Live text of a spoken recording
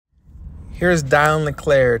Here's Don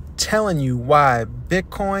LeClaire telling you why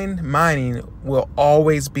Bitcoin mining will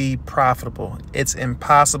always be profitable. It's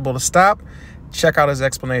impossible to stop. Check out his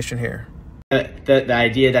explanation here. The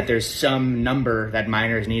idea that there's some number that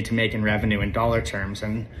miners need to make in revenue in dollar terms,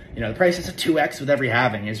 and the price is a 2x with every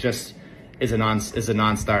halving is a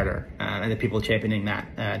non-starter, and the people championing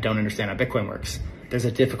that don't understand how Bitcoin works. There's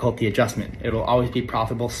a difficulty adjustment. It'll always be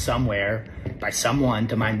profitable somewhere by someone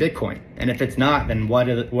to mine Bitcoin, and if it's not, then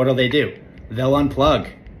what'll they do? They'll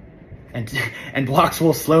unplug, and blocks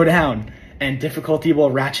will slow down, and difficulty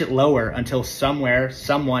will ratchet lower until somewhere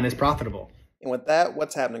someone is profitable. And with that,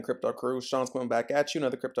 what's happening, Crypto Crew? Sean's coming back at you,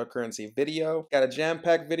 another cryptocurrency video. Got a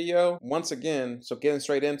jam-packed video once again, so getting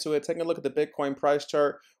straight into it, taking a look at the Bitcoin price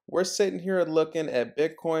chart. We're sitting here looking at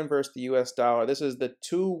Bitcoin versus the US dollar. This is the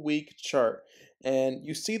 2-week chart. And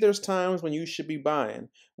you see there's times when you should be buying,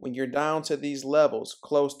 when you're down to these levels,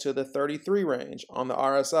 close to the 33 range on the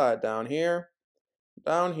RSI, down here,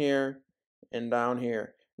 and down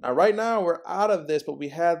here. Now, right now, we're out of this, but we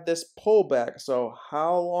had this pullback. So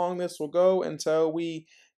how long this will go until we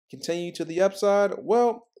continue to the upside?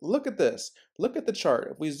 Well, look at this. Look at the chart.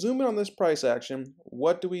 If we zoom in on this price action,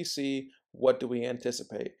 what do we see? What do we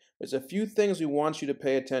anticipate? There's a few things we want you to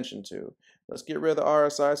pay attention to. Let's get rid of the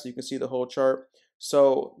RSI so you can see the whole chart.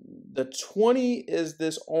 So the 20 is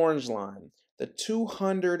this orange line. The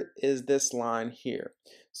 200 is this line here.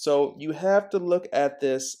 So you have to look at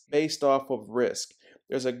this based off of risk.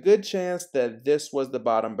 There's a good chance that this was the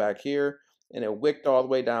bottom back here, and it wicked all the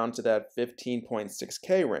way down to that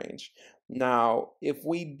 15.6K range. Now, if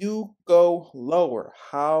we do go lower,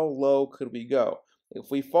 how low could we go?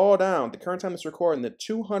 If we fall down, the current time it's recording, the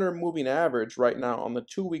 200 moving average right now on the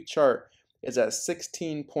 2-week chart is at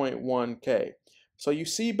 16.1K. So you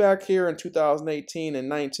see back here in 2018 and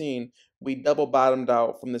 19, we double bottomed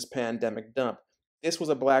out from this pandemic dump. This was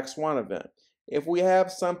a black swan event. If we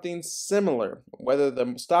have something similar, whether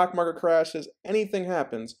the stock market crashes, anything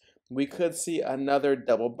happens, we could see another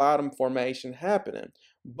double bottom formation happening.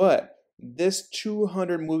 But this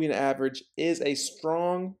 200 moving average is a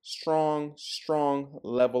strong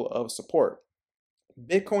level of support.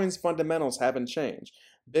 Bitcoin's fundamentals haven't changed.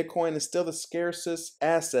 Bitcoin is still the scarcest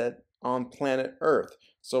asset on planet Earth.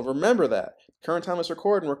 So remember that. Current time it's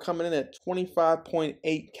recording, we're coming in at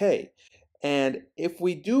 25.8K. And if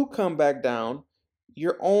we do come back down,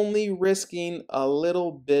 you're only risking a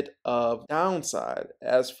little bit of downside,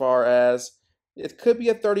 as far as it could be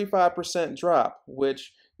a 35% drop,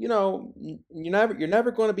 which, you're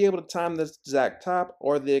never going to be able to time the exact top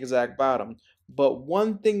or the exact bottom. But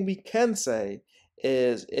one thing we can say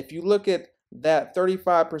is if you look at that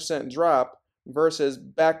 35% drop versus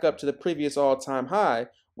back up to the previous all-time high,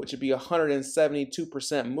 which would be a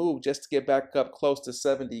 172% move just to get back up close to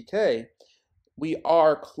 70K, we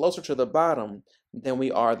are closer to the bottom than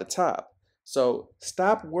we are the top. So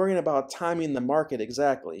stop worrying about timing the market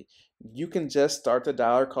exactly. You can just start the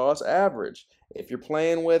dollar cost average. If you're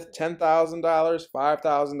playing with $10,000, $5,000,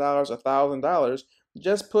 $1,000,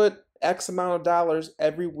 just put X amount of dollars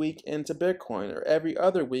every week into Bitcoin or every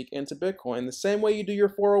other week into Bitcoin, the same way you do your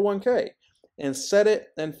 401k, and set it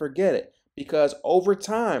and forget it. Because over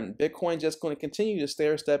time, Bitcoin just going to continue to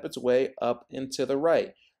stair-step its way up and to the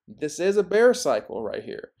right. This is a bear cycle right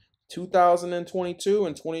here. 2022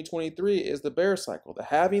 and 2023 is the bear cycle. The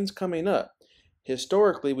halving's coming up.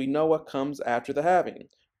 Historically, we know what comes after the halving.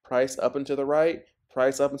 Price up and to the right,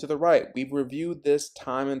 price up and to the right. We've reviewed this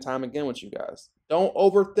time and time again with you guys. Don't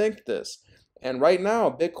overthink this. And right now,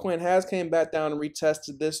 Bitcoin has came back down and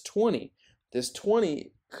retested this 20. This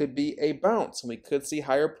 20 could be a bounce, and we could see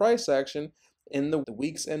higher price action in the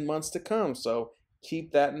weeks and months to come. So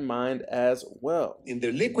keep that in mind as well. In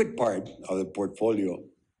the liquid part of the portfolio,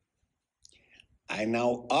 I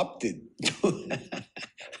now opted to,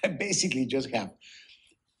 I basically just have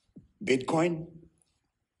Bitcoin,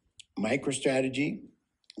 MicroStrategy,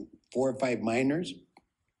 4 or 5 miners,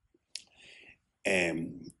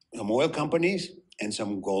 and some oil companies, and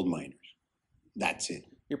some gold miners. That's it.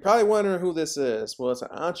 You're probably wondering who this is. Well, it's an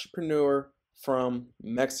entrepreneur from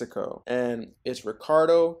Mexico, and it's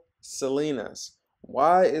Ricardo Salinas.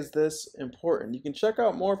 Why is this important? You can check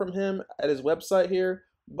out more from him at his website here,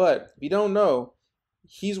 but if you don't know,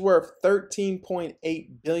 he's worth $13.8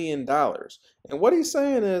 billion. And what he's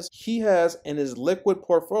saying is he has in his liquid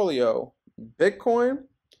portfolio Bitcoin,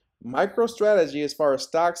 MicroStrategy. As far as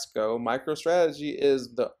stocks go, MicroStrategy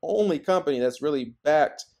is the only company that's really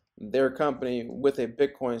backed their company with a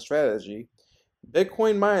Bitcoin strategy,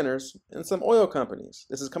 Bitcoin miners, and some oil companies.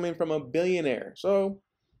 This is coming from a billionaire. So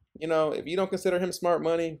You know, if you don't consider him smart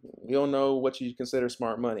money, we don't know what you consider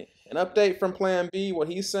smart money. An update from Plan B, what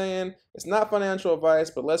he's saying, it's not financial advice,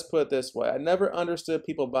 but let's put it this way. I never understood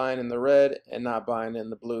people buying in the red and not buying in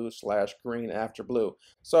the blue/green after blue.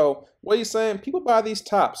 So what he's saying, people buy these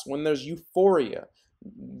tops when there's euphoria.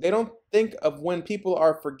 They don't think of when people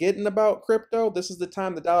are forgetting about crypto. This is the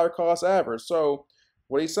time the dollar cost average. So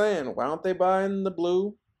what he's saying, why don't they buy in the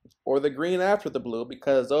blue or the green after the blue?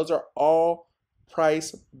 Because those are all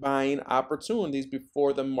price buying opportunities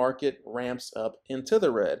before the market ramps up into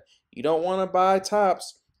the red. You don't want to buy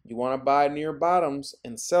tops. You want to buy near bottoms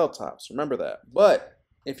and sell tops. Remember that. But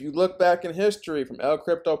if you look back in history from El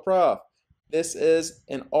Crypto Prof, this is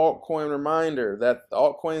an altcoin reminder that the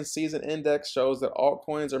altcoin season index shows that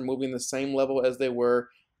altcoins are moving the same level as they were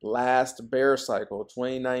last bear cycle,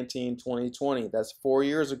 2019, 2020. That's 4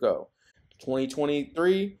 years ago.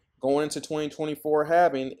 2023 going into 2024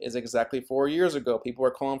 halving is exactly 4 years ago. People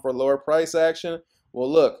are calling for lower price action.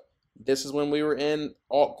 Well, look, this is when we were in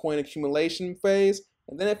altcoin accumulation phase.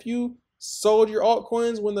 And then if you sold your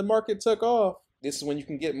altcoins when the market took off, this is when you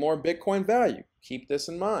can get more Bitcoin value. Keep this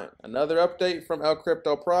in mind. Another update from El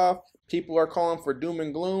Crypto Prof. People are calling for doom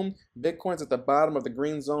and gloom. Bitcoin's at the bottom of the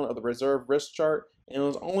green zone of the reserve risk chart, and it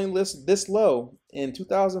was only listed this low in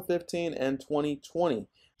 2015 and 2020.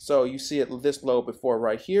 So you see it this low before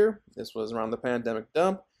right here. This was around the pandemic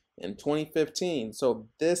dump in 2015. So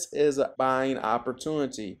this is a buying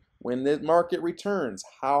opportunity. When the market returns,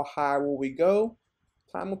 how high will we go?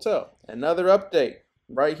 Time will tell. Another update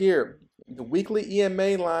right here. The weekly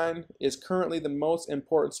EMA line is currently the most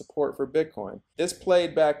important support for Bitcoin. This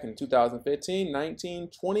played back in 2015, 19,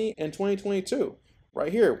 20, and 2022.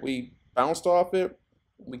 Right here, we bounced off it.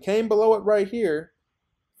 We came below it right here,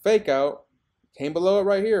 fake out. Came below it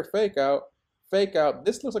right here, fake out, fake out.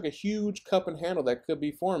 This looks like a huge cup and handle that could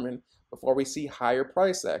be forming before we see higher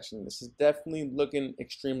price action. This is definitely looking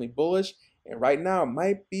extremely bullish, and right now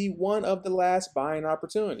might be one of the last buying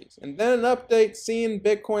opportunities. And then an update, seeing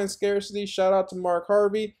Bitcoin scarcity. Shout out to Mark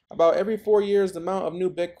Harvey. About every 4 years, the amount of new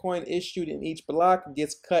Bitcoin issued in each block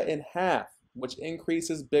gets cut in half, which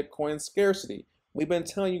increases Bitcoin scarcity. We've been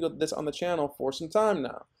telling you this on the channel for some time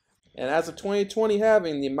now. And as of 2020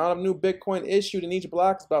 halving, the amount of new Bitcoin issued in each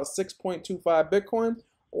block is about 6.25 Bitcoin,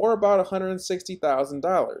 or about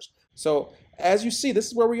 $160,000. So as you see, this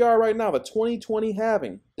is where we are right now, the 2020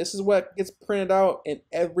 halving. This is what gets printed out in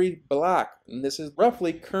every block. And this is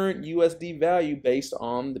roughly current USD value based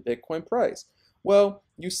on the Bitcoin price. Well,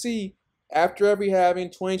 you see, after every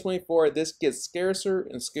halving, 2024, this gets scarcer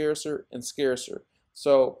and scarcer and scarcer.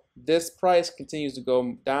 So this price continues to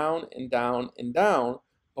go down and down and down.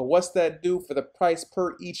 But what's that do for the price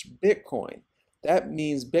per each Bitcoin? That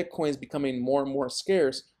means Bitcoin is becoming more and more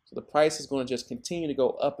scarce, so the price is going to just continue to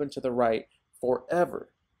go up and to the right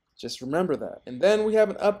forever. Just remember that. And then we have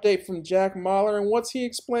an update from Jack Mallers, and what's he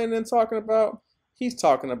explaining and talking about? He's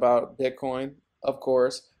talking about Bitcoin, of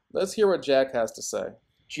course. Let's hear what Jack has to say.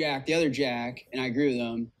 Jack, the other Jack, and I agree with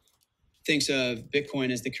him, thinks of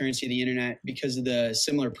Bitcoin as the currency of the internet because of the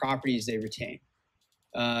similar properties they retain.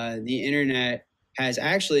 The internet has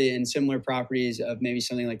actually in similar properties of maybe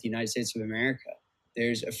something like the United States of America.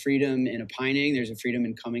 There's a freedom in opining. There's a freedom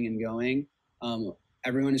in coming and going.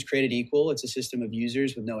 Everyone is created equal. It's a system of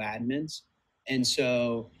users with no admins. And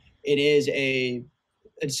so it is a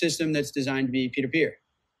system that's designed to be peer-to-peer.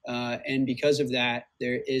 And because of that,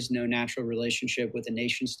 there is no natural relationship with a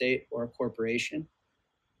nation state or a corporation.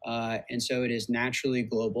 And so it is naturally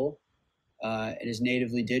global. It is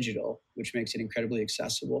natively digital, which makes it incredibly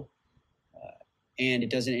accessible. And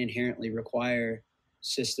it doesn't inherently require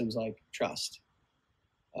systems like trust.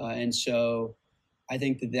 And so I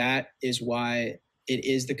think that is why it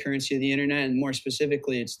is the currency of the internet. And more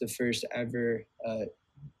specifically, it's the first ever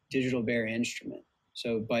digital bearer instrument.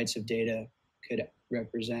 So bytes of data could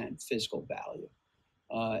represent physical value.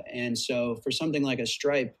 And so for something like a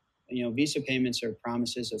Stripe, Visa payments are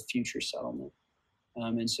promises of future settlement.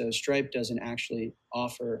 And so Stripe doesn't actually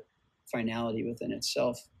offer finality within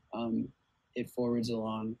itself. It forwards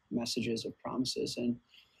along messages of promises, and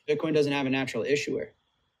Bitcoin doesn't have a natural issuer.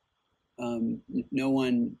 No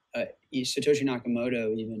one, Satoshi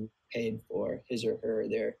Nakamoto even paid for his or her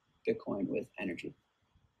their Bitcoin with energy.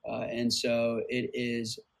 And so it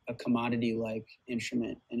is a commodity-like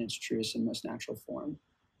instrument in its truest and most natural form.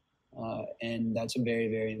 And that's a very,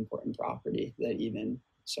 very important property that even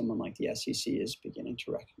someone like the SEC is beginning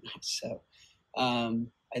to recognize. So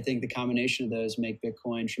I think the combination of those make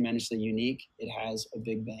Bitcoin tremendously unique. It has a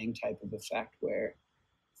Big Bang type of effect where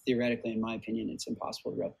theoretically, in my opinion, it's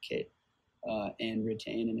impossible to replicate and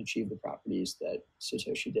retain and achieve the properties that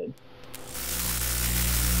Satoshi did.